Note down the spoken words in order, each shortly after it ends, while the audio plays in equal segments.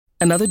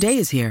Another day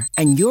is here,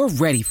 and you're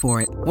ready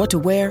for it. What to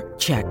wear?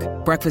 Check.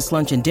 Breakfast,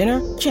 lunch, and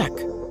dinner? Check.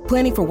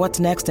 Planning for what's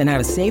next and how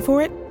to save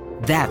for it?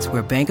 That's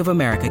where Bank of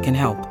America can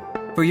help.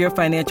 For your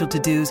financial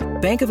to-dos,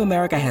 Bank of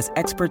America has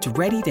experts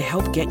ready to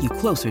help get you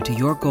closer to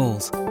your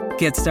goals.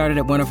 Get started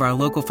at one of our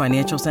local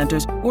financial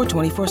centers or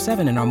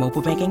 24/7 in our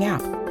mobile banking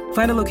app.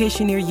 Find a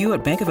location near you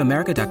at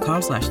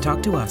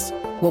bankofamerica.com/talktous.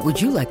 What would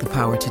you like the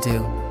power to do?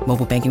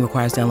 Mobile banking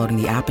requires downloading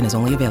the app and is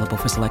only available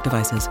for select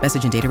devices.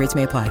 Message and data rates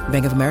may apply.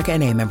 Bank of America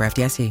N.A., member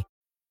FDIC.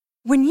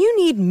 When you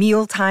need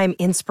mealtime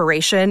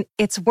inspiration,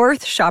 it's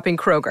worth shopping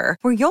Kroger,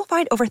 where you'll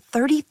find over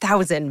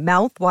 30,000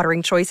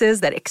 mouth-watering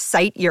choices that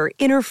excite your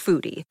inner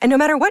foodie. And no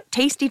matter what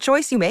tasty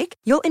choice you make,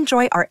 you'll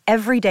enjoy our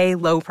everyday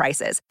low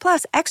prices,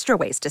 plus extra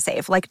ways to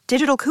save, like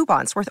digital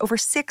coupons worth over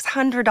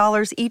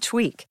 $600 each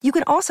week. You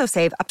can also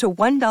save up to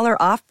 $1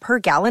 off per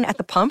gallon at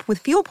the pump with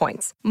fuel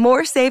points.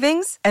 More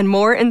savings and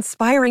more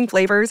inspiring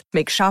flavors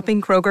make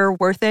shopping Kroger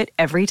worth it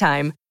every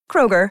time.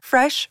 Kroger,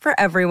 fresh for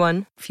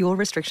everyone. Fuel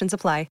restrictions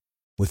apply.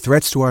 With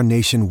threats to our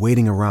nation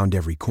waiting around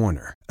every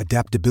corner,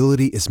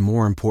 adaptability is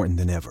more important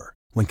than ever.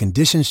 When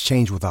conditions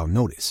change without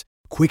notice,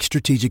 quick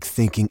strategic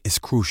thinking is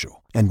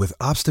crucial. And with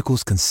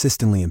obstacles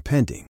consistently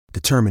impending,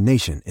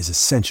 determination is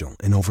essential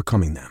in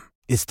overcoming them.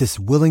 It's this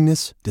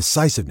willingness,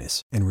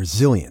 decisiveness, and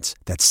resilience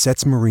that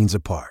sets Marines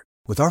apart.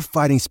 With our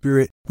fighting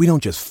spirit, we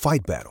don't just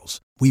fight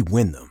battles, we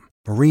win them.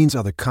 Marines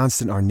are the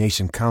constant our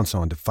nation counts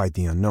on to fight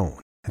the unknown.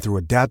 And through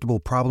adaptable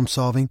problem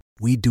solving,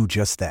 we do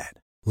just that.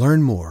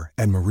 Learn more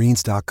at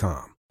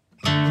marines.com.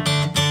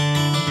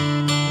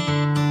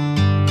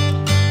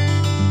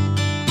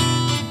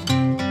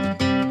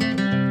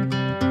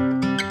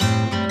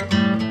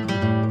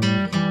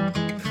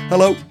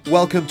 Hello,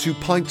 welcome to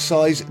Pint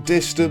Size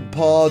Distant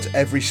Pod.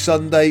 Every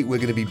Sunday we're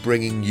going to be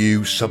bringing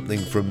you something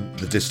from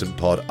the Distant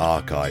Pod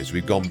archives.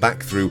 We've gone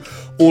back through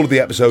all of the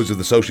episodes of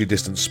the Socially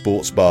Distant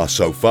Sports Bar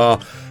so far,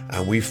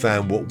 and we've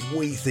found what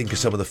we think are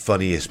some of the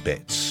funniest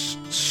bits.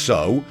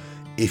 So,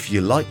 if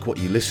you like what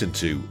you listen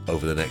to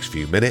over the next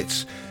few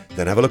minutes,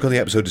 then have a look on the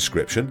episode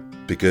description,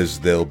 because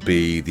there'll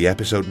be the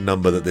episode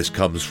number that this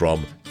comes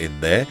from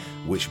in there,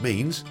 which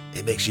means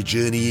it makes your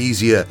journey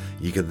easier.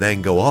 You can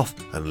then go off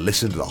and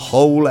listen to the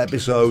whole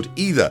episode,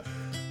 either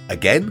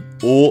again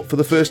or for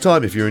the first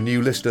time. If you're a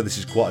new listener, this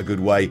is quite a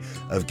good way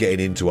of getting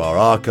into our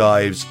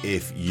archives.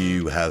 If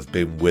you have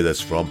been with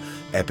us from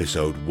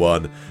episode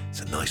 1,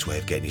 it's a nice way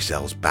of getting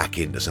yourselves back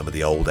into some of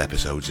the old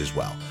episodes as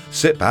well.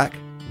 Sit back,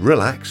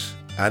 relax,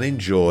 and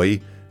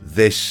enjoy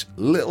this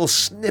little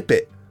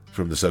snippet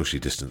from the Socially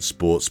Distant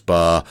Sports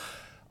Bar,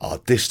 our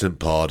Distant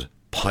Pod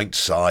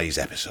pint-size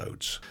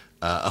episodes.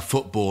 A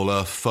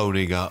footballer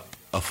phoning up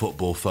a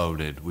football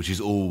phone-in, which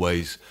is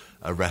always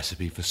a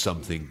recipe for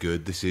something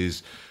good. This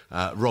is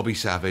Robbie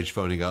Savage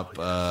phoning up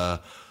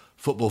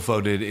football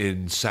phone-in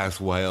in South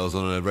Wales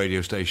on a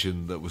radio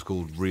station that was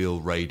called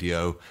Real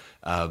Radio.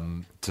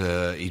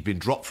 He'd been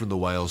dropped from the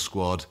Wales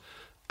squad,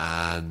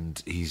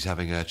 and he's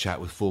having a chat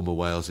with former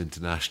Wales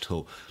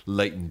international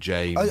Leighton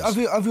James. Have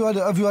you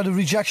had a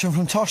rejection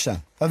from Tosh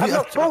then? I've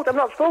not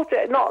spoke to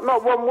it. Not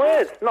one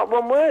word. Not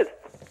one word.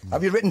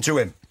 Have you written to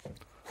him?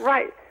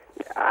 Right.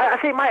 I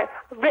think I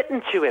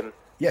written to him.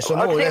 Yes, I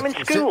know. I've seen him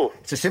in school.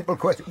 It's a simple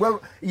question.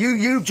 Well,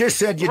 you just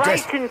said you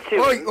writing to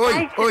him.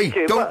 Oi!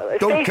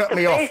 Don't cut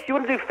me off. You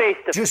want to do face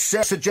to face?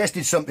 Just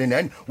suggested something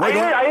then. I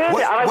heard it.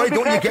 Why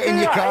don't you get in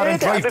your car and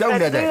drive down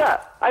there then?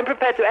 I'm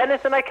prepared to do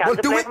anything I can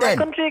to play for my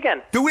country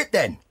again. Do it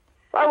then.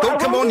 Don't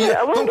come on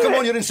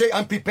here and say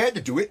I'm prepared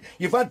to do it.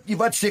 You've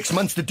had 6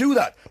 months to do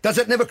that. Does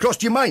it never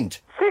crossed your mind?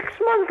 6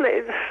 months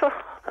later.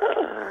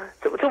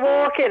 To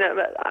walk in,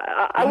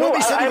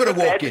 nobody said you were going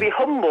to walk in. To be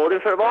humbled in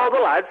front of all the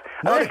lads.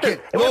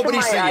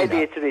 Nobody's saying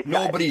that.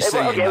 Nobody's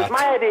saying that. It was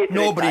my idea to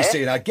Nobody's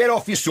saying that. Get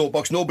off your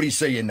soapbox. Nobody's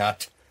saying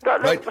that.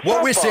 Right.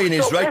 What we're saying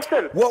is, right?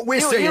 What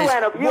we're saying is...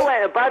 You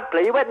weren't a bad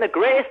player. You weren't the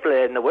greatest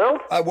player in the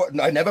world.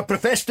 I never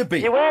professed to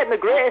be. You weren't the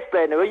greatest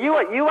player in the world.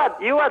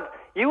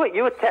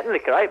 You were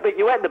technically right, but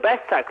you weren't the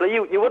best tackler.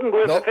 You wouldn't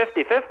go for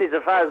 50-50s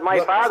as far as my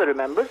father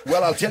remembers.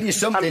 Well, I'll tell you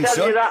something, I'm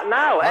telling you that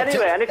now.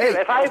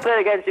 If I play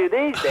against you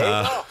these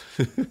days...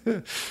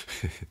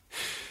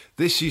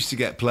 This used to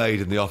get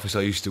played in the office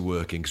I used to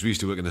work in, because I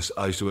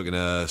used to work in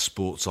a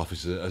sports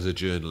office as a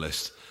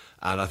journalist.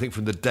 And I think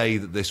from the day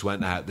that this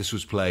went out, this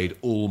was played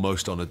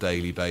almost on a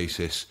daily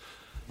basis,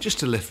 just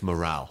to lift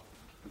morale.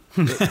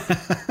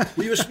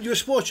 Were you a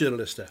sports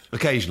journalist, Steph?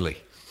 Occasionally.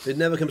 It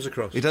never comes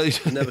across. It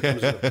never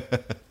comes across.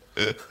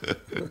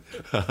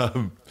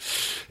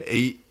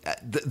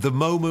 The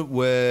moment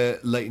where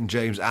Leighton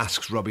James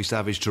asks Robbie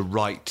Savage to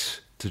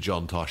write to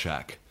John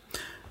Toshak.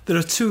 There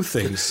are two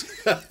things.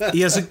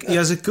 He has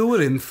a go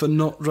at him for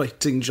not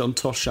writing John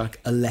Toshak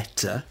a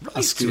letter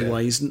asking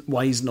why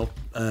he's not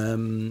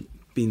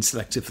been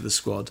selected for the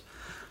squad.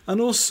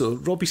 And also,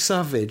 Robbie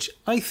Savage,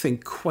 I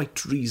think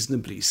quite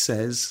reasonably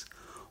says,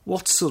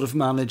 what sort of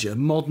manager,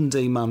 modern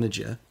day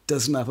manager,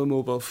 doesn't have a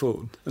mobile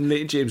phone? And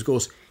Leighton James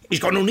goes, he's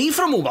got no need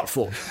for a mobile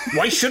phone.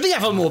 Why should he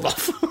have a mobile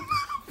phone?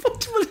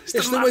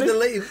 It's the way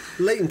that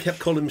Leighton kept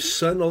calling him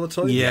son all the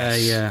time.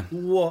 Yeah.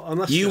 What?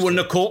 And that's You wouldn't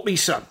have caught me,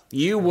 son.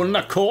 You wouldn't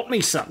have caught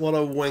me, son. What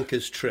a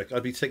wanker's trick.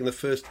 I'd be taking the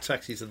first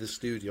taxi to the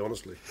studio,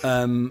 honestly.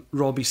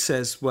 Robbie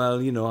says,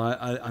 well, you know,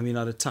 I mean,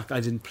 I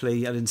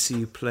didn't see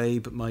you play,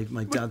 but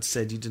my dad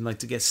said you didn't like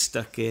to get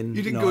stuck in.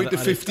 You didn't go into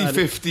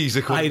 50-50s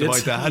according to my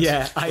dad.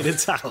 Yeah, I'd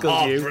have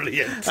tackled you.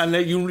 Brilliant. And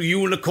then you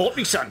wouldn't have caught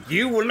me, son.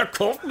 You wouldn't have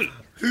caught me.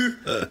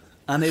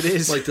 And it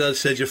is. My dad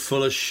said you're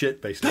full of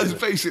shit, basically. That's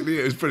basically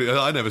it. It was brilliant.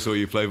 I never saw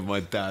you play, but my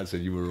dad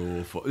said you were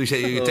awful. He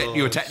said you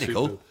were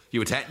technical. Super. You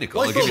were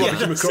technical. I thought Robbie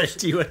came across.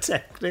 Said you were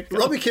technical.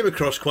 Robbie came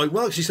across quite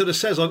well because he sort of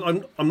says,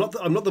 "I'm not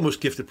the most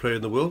gifted player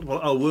in the world.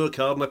 Well, I'll work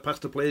hard and I pass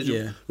to players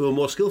who are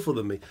more skillful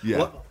than me." Yeah.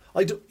 Well,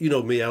 you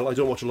know me, Al. I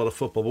don't watch a lot of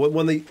football, but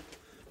when they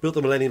built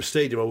the Millennium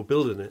Stadium, I was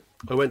building it.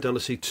 I went down to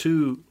see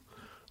 2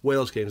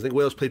 Wales games. I think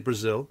Wales played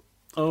Brazil.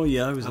 Oh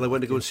yeah, and I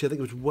went to go and see. I think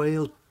it was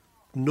Wales,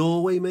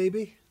 Norway,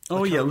 maybe.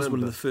 Oh yeah, it was remember. one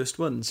of the first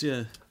ones.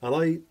 Yeah. And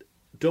I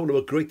don't know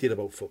a great deal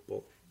about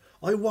football.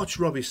 I watched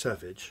Robbie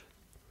Savage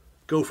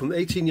go from the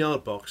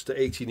 18-yard box to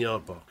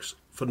 18-yard box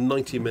for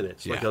 90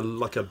 minutes,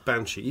 like a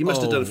banshee. He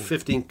must have done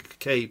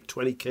 15k,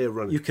 20k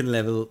running. You can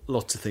level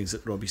lots of things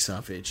at Robbie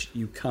Savage.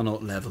 You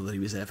cannot level that he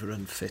was ever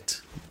unfit.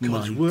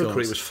 His work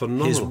rate was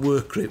phenomenal. His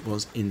work rate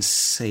was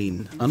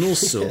insane. And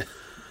also,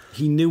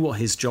 he knew what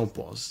his job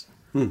was.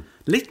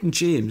 Leighton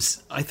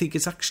James, I think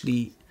it's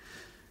actually,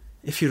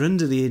 if you're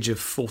under the age of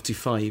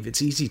 45,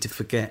 it's easy to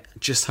forget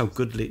just how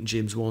good Leighton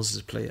James was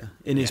as a player.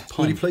 In his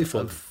prime, Who did he play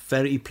for?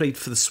 He played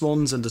for the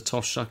Swans under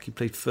Toshak. He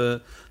played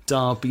for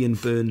Derby and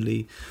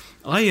Burnley.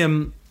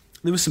 There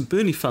were some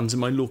Burnley fans in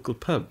my local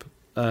pub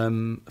a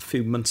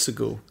few months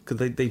ago because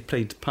they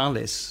played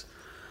Palace,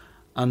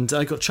 and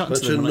I got chatting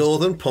to them.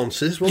 Northern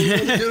Ponces, what are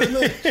you doing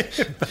there?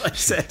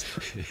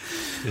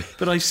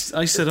 But I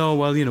said, oh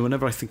well, you know,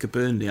 whenever I think of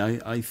Burnley,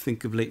 I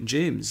think of Leighton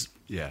James.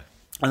 Yeah.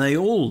 And they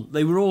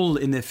were all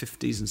in their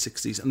 50s and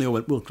 60s, and they all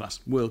went world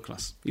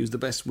class. He was the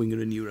best winger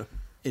in Europe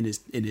in his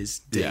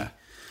day. Yeah.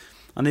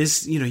 And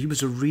he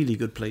was a really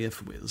good player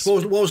for Wales.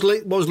 What was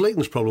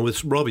Leighton's problem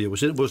with Robbie?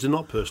 Was it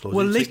not personal?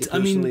 Well,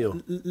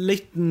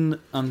 Leighton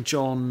and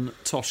John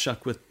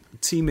Toshak were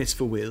teammates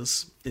for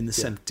Wales in the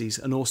 70s,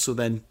 and also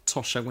then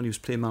Toshak, when he was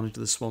playing manager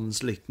of the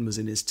Swans, Leighton was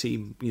in his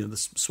team. You know, the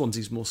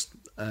Swansea's most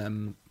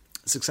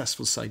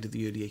successful side of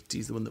the early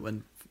 80s, the one that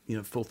went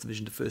 4th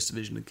division to 1st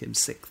division and came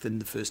 6th in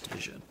the 1st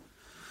division.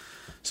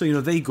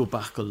 So they go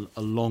back a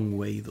long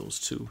way, those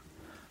two.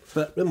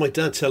 But I remember my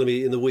dad telling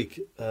me in the week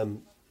a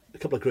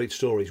couple of great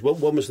stories.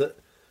 One was that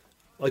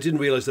I didn't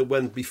realise that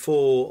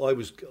before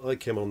I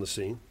came on the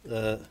scene,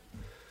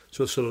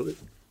 so sort of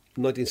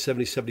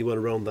 1970, 71,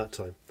 around that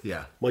time.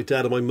 Yeah. My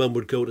dad and my mum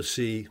would go to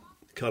see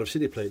Cardiff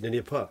City play at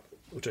Ninian Park,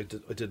 which I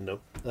didn't know.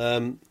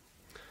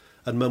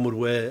 And Mum would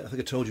wear, I think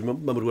I told you,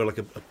 Mum would wear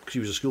she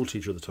was a school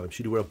teacher at the time,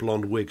 she'd wear a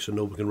blonde wig so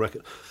no one can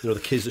the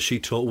kids that she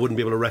taught wouldn't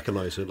be able to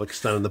recognise her, like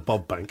standing in the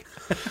bob bank.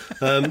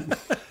 And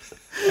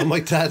my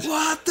dad...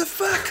 What the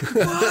fuck?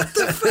 What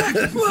the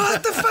fuck?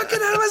 What the fucking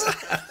hell was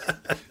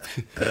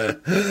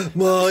that?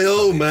 My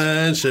old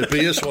man should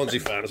be a Swansea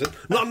fan. I said,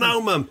 not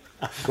now, Mum.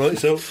 Right,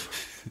 so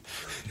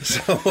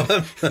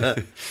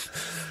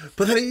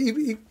but then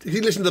he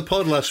listened to the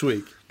pod last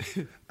week,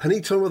 and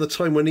he told me about the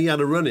time when he had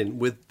a run-in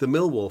with the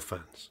Millwall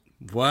fans.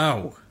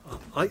 Wow.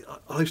 I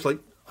was like,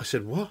 I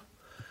said, what?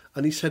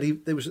 And he said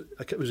it was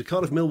a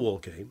Cardiff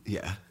Millwall game.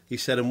 Yeah. He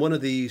said, in one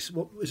of these,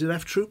 what is it,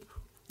 F Troop?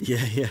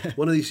 Yeah.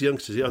 One of these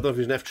youngsters, I don't know if he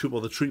was an F Troop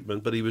or the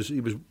treatment, but he was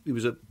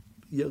a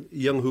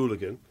young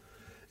hooligan.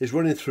 Is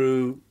running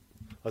through,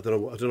 I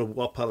don't know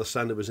what part of the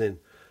stand it was in,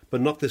 but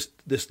knocked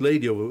this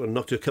lady over and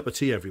knocked her cup of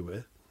tea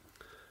everywhere,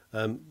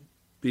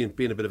 being a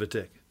bit of a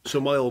dick.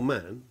 So my old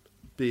man,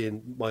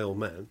 being my old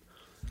man,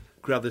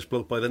 grabbed this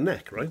bloke by the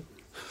neck, right?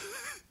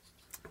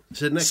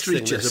 Said next Street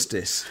thing,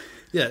 justice.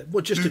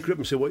 Just to grip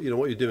him and say what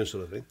you're doing,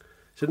 sort of thing.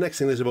 So next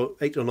thing, there's about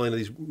 8 or 9 of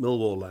these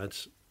Millwall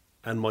lads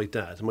and my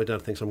dad. And my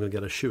dad thinks I'm going to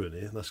get a shoe in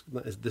here. This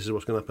is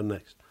what's going to happen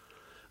next.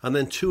 And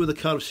then 2 of the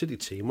Cardiff City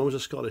team, one was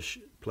a Scottish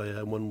player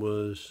and one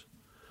was,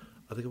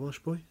 I think, a Welsh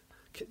boy,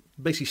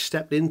 basically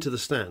stepped into the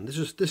stand. This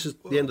is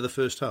the end of the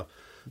first half.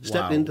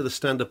 Stepped into the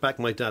stand to back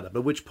my dad up,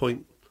 at which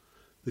point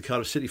the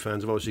Cardiff City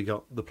fans have obviously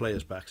got the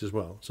players' backs as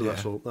well. So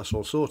that's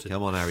all sorted.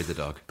 Come on, Harry the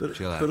dog.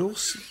 Chill out. But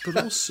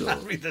also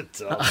Harry the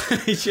dog.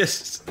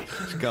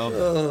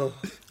 Go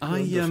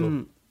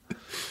on.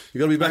 You've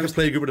got to be back at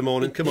playgroup in the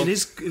morning. Come on. It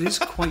is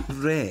quite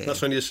rare.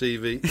 That's on your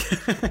CV.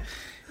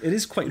 It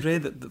is quite rare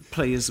that the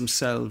players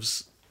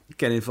themselves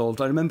get involved.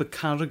 I remember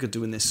Carragher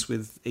doing this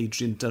with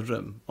Adrian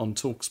Durham on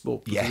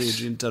TalkSport. Yes.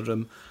 Adrian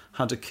Durham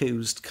had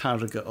accused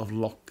Carragher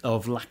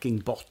of lacking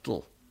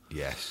bottle.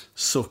 Yes.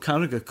 So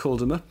Carragher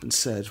called him up and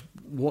said,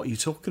 "What are you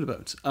talking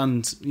about?"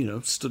 And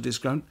stood his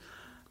ground.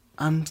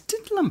 And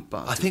did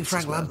Lampard? I think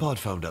Frank Lampard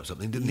phoned up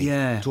something, didn't he?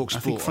 Yeah. Talk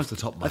sport off the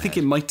top of my head. I think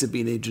it might have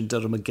been Adrian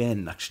Durham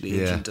again, actually.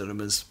 Adrian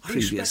Durham's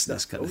previous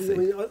this kind of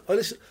thing. I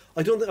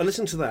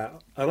listened to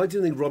that, and I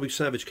didn't think Robbie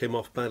Savage came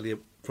off badly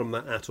from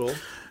that at all.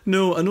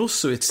 No, and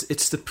also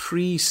it's the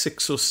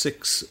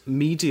pre-606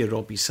 media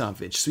Robbie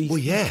Savage. So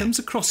he comes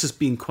across as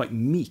being quite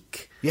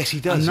meek. Yes, he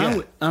does,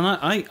 and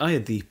I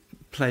had the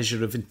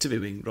pleasure of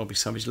interviewing Robbie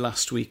Savage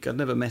last week. I'd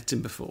never met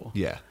him before.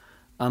 Yeah.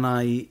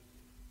 And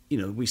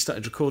we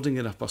started recording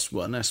at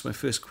 1:30. I asked my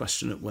first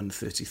question at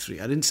 1:33.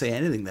 I didn't say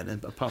anything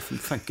then, apart from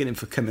thanking him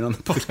for coming on the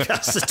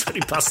podcast at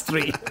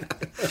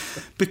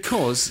 3:20.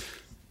 Because,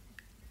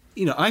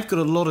 I've got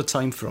a lot of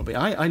time for Robbie.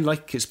 I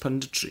like his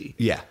punditry.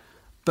 Yeah.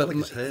 But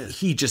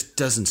he just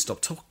doesn't stop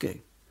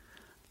talking.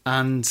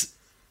 And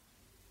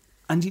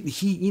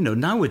he,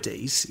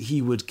 nowadays,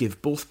 he would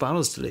give both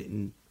barrels to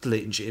Leighton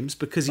James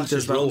because he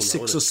does that on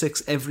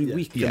 606 every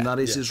week, and that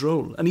is his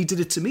role. And he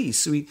did it to me.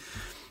 So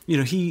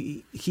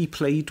he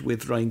played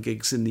with Ryan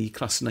Giggs in the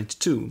class of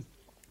 92.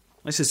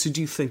 I said, so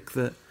do you think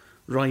that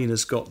Ryan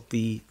has got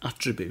the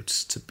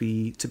attributes to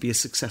be a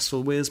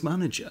successful Wales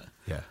manager?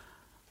 Yeah.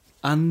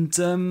 And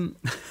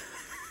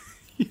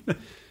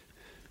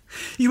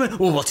he went,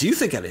 well, what do you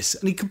think, Ellis?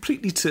 And he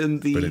completely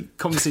turned the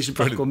conversation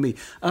back on me.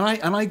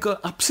 And I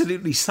got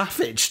absolutely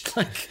savaged.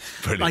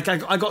 Like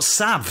I got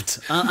saved.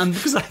 And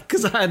because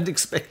I hadn't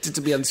expected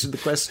to be answering the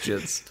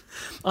questions.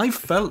 I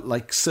felt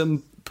like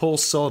some poor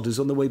sod who's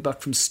on the way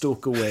back from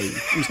Stoke away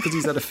because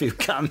he's had a few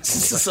cans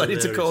and decided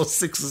to call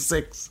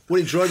 606.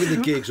 When you're driving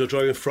the gigs or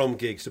driving from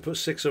gigs, to put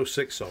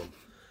 606 on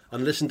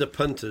and listen to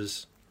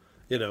punters,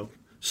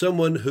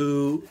 someone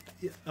who,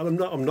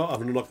 and I'm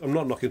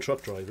not knocking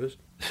truck drivers,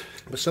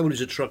 but someone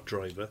who's a truck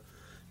driver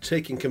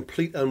taking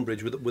complete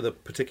umbrage with a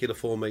particular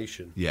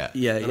formation,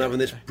 having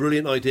this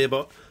brilliant idea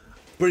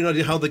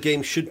how the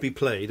game should be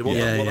played and what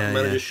that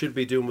manager should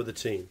be doing with the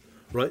team,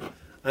 right?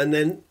 And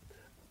then,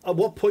 at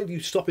what point do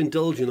you stop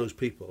indulging those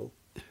people?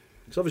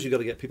 Because obviously you've got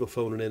to get people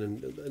phoning in,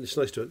 and it's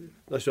nice to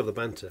have the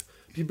banter.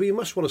 But you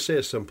must want to say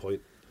at some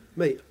point,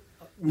 mate,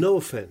 no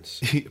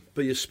offence,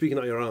 but you're speaking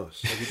out your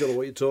arse. Like you don't know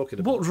what you're talking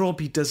about. What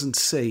Robbie doesn't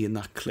say in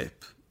that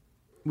clip,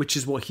 which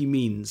is what he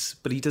means,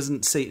 but he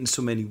doesn't say it in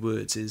so many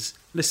words, is,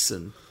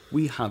 listen,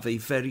 we have a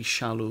very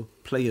shallow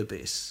player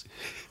base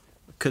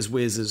because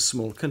Wales is a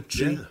small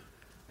country. Yeah.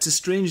 It's a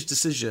strange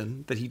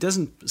decision that he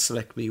doesn't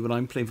select me when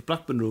I'm playing for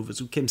Blackburn Rovers,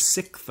 who came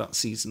sixth that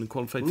season and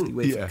qualified for the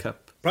UEFA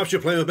Cup. Perhaps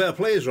you're playing with better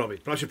players, Robbie.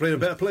 Perhaps you're playing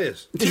with better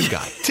players. Two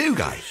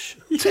guys.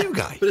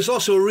 But it's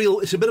also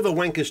it's a bit of a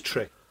wanker's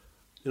trick.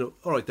 All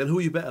right, then who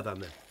are you better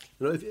than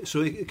then? So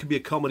it could be a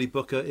comedy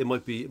booker, it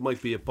might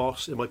be a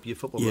boss, it might be a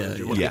football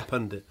manager, it might be a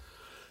pundit.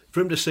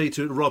 For him to say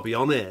to Robbie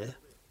on air,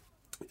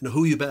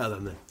 who are you better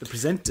than then? The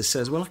presenter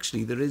says, well,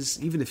 actually, there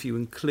is, even if you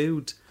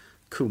include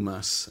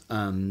Kumas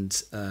and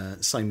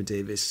Simon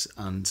Davis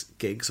and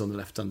Giggs on the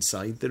left-hand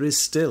side, there is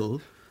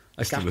still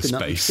a gap in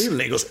that midfield.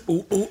 And he goes,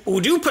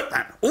 who do you pick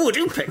then? Who do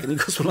you pick? And he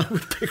goes, well, I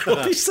would pick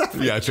Robbie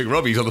Savage. Yeah, I took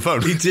Robbie's on the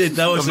phone. He did.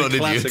 That was a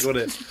classic,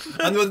 wasn't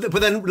it?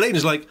 But then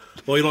Leighton's like,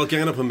 oh, you're all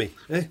ganging up on me,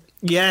 eh?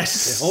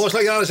 Yes. Yeah. Oh, it's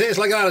like that, is it? It's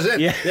like that, is it?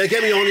 Yeah.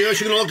 Get me on you,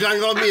 so you can all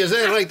gang on me, is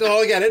it? Right,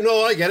 I get it.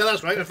 No, I get it.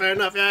 That's right. Fair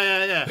enough.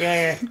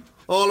 Yeah.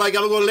 Oh, like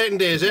have a go at Leighton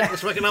day, is it?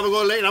 Let's fucking have a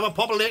go at Leighton. Have a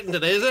pop of Leighton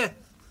today, is it?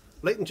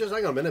 Leighton, just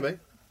hang on a minute, mate.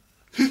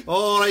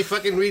 Oh, I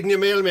fucking reading your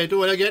mail, mate.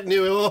 Oh, I get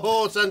new.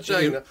 Oh,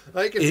 sunshine.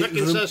 I can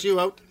fucking suss you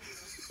out.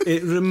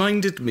 It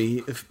reminded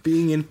me of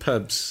being in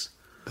pubs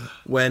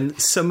when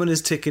someone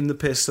is taking the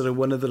piss out of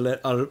one of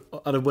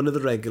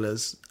the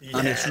regulars,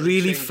 and it's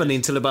really funny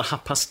until about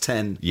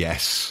 10:30.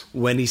 Yes.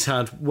 When he's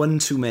had one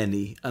too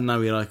many, and now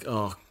you're like,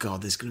 oh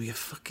God, there's going to be a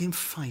fucking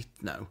fight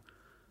now.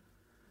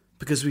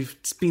 Because we've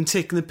been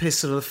taking the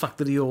piss out of the fact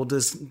that he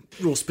orders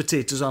roast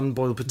potatoes and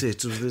boiled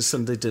potatoes with his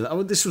Sunday dinner. I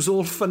mean, this was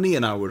all funny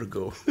an hour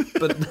ago,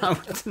 but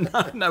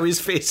now his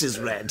face is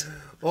red.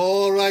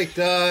 All right,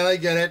 I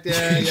get it.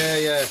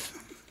 Yeah.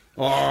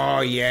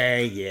 Oh,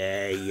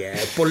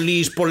 yeah.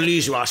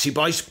 Bullies you are, see,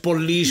 boys.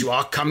 Bullies you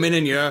are coming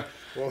in here.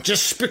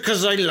 Just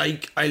because I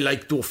like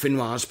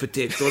Dauphinoise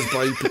potatoes,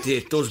 boiled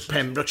potatoes,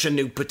 Pembrokeshire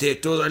new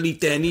potatoes, I'll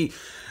eat any.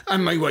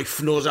 And my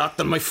wife knows that,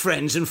 and my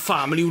friends and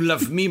family who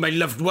love me, my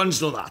loved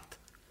ones know that.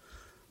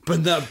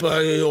 But that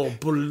boy,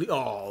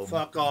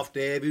 fuck off,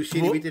 Dave. You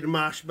see we did a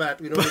mash bat.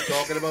 We know what you're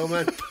talking about,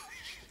 man.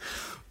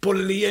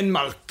 Bully and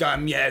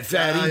Malcolm,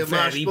 very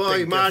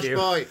big mash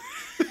boy.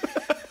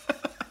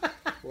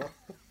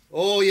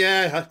 Oh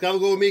yeah, have a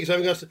go with me because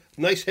I've got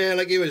nice hair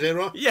like you, is it,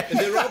 Rob? Yeah. Is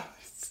it, Rob?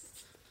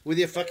 With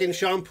your fucking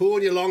shampoo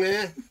and your long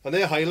hair and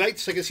their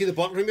highlights, I can see the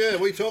bottom from here.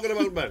 What are you talking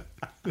about, man?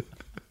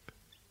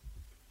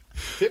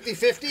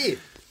 50-50.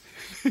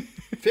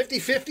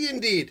 50-50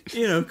 indeed.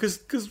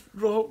 Because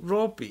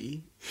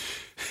Robbie,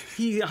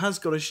 he has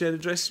got to share a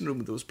dressing room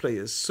with those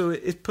players, so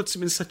it puts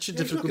him in such a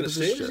difficult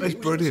position. It's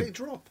brilliant.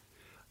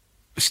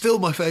 Still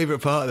my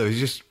favourite part, though, is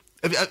just...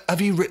 Have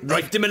you written...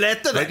 Write him a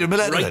letter. Write him a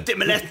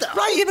letter.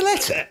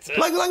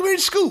 Like we're in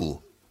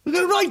school. We're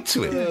going to write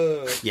to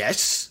him.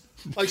 Yes.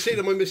 I say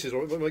to my missus,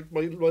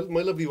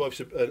 my lovely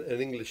wife's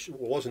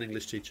was an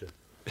English teacher.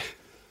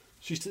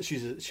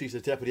 She's the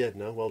deputy head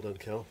now. Well done,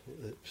 Cal.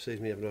 It saves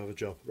me having to have a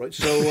job. Right,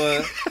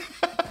 so...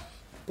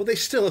 but they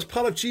still, as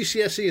part of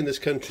GCSE in this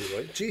country,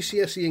 right?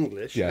 GCSE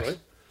English, Yes. right?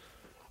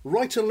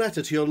 Write a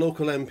letter to your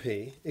local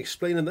MP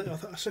explaining that.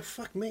 I said,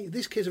 fuck me,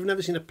 these kids have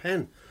never seen a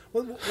pen.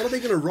 What are they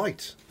going to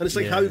write? And it's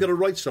like how you got to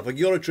write stuff, like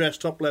your address,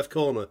 top left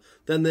corner,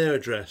 then their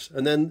address,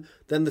 and then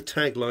the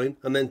tagline,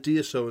 and then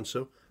dear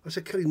so-and-so. I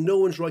said, Kelly, no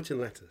one's writing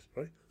letters,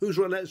 right? Who's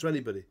writing letters to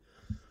anybody?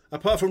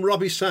 Apart from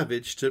Robbie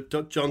Savage to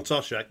John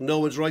Toshak, no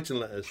one's writing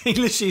letters.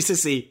 English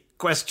GCSE,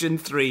 question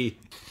 3.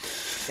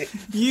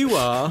 You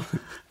are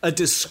a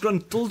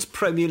disgruntled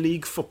Premier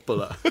League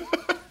footballer.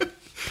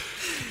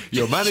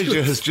 Your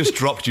manager has just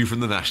dropped you from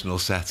the national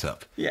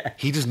setup. Yeah.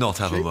 He does not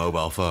have a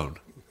mobile phone.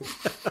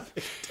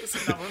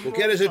 We'll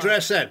get his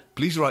address then.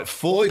 Please write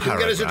 4 you can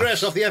get his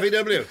address off the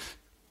FAW.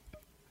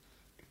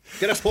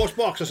 Get a post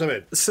box or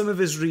something. Some of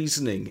his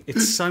reasoning, it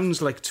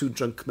sounds like two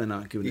drunk men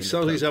arguing. He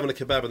sounds like he's having a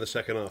kebab in the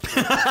second half.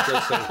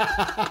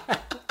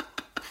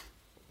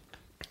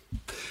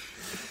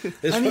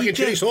 There's fucking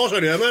chili sauce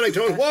on here, man. I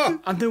told you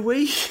what. And the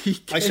way he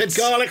gets... I said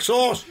garlic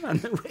sauce.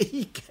 And the way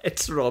he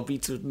gets Robbie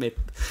to admit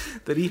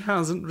that he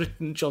hasn't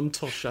written John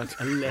Toshak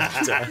a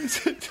letter.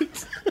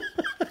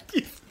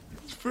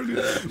 It's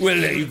brilliant.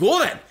 Well, there you go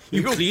then.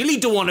 You clearly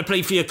don't want to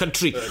play for your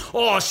country.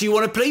 Oh, so you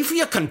want to play for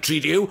your country,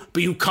 do you?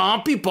 But you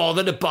can't be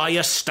bothered to buy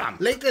a stamp.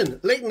 Leighton,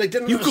 I didn't have a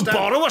stamp. You could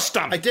borrow a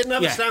stamp. I didn't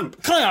have a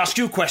stamp. Can I ask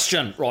you a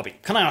question, Robbie?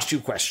 Can I ask you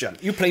a question?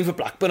 You playing for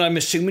Blackburn, I'm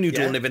assuming you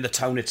don't live in the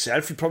town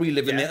itself. You probably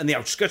live in the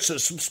outskirts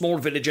of some small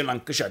village in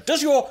Lancashire.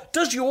 Does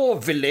your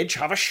village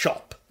have a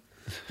shop?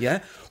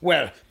 Yeah?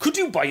 Well, could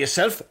you buy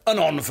yourself an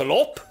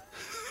envelope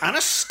and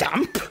a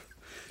stamp?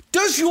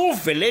 Does your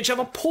village have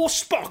a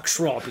post box,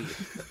 Robbie?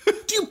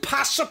 Do you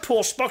pass a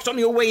post box on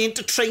your way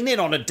into training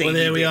on a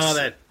daily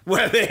basis?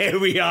 Well, there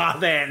we are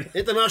then.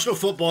 International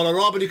footballer,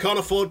 Rob, and you can't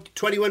afford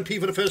 21p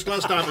for the first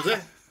class stamp, is it?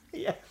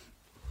 Yeah.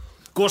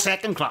 Go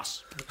second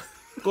class.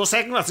 Go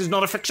second class is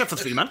not a fixture for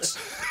 3 months.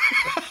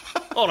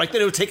 All right,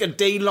 then it'll take a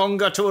day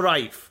longer to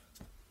arrive.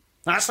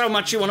 That's how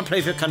much you want to play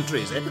for your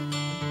country, is it?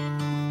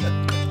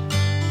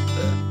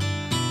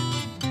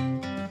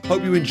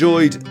 Hope you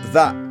enjoyed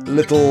that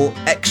little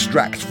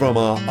extract from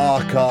our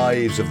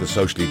archives of the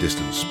Socially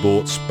Distant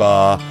Sports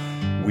Bar.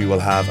 We will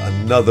have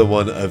another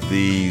one of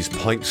these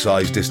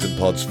pint-sized distant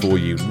pods for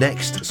you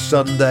next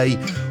Sunday.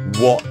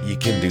 What you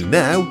can do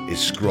now is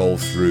scroll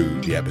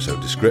through the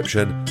episode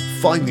description,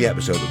 find the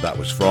episode that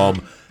was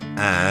from,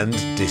 and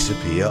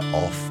disappear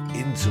off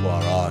into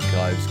our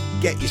archives.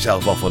 Get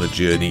yourself off on a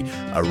journey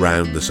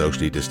around the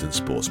Socially Distant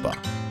Sports Bar.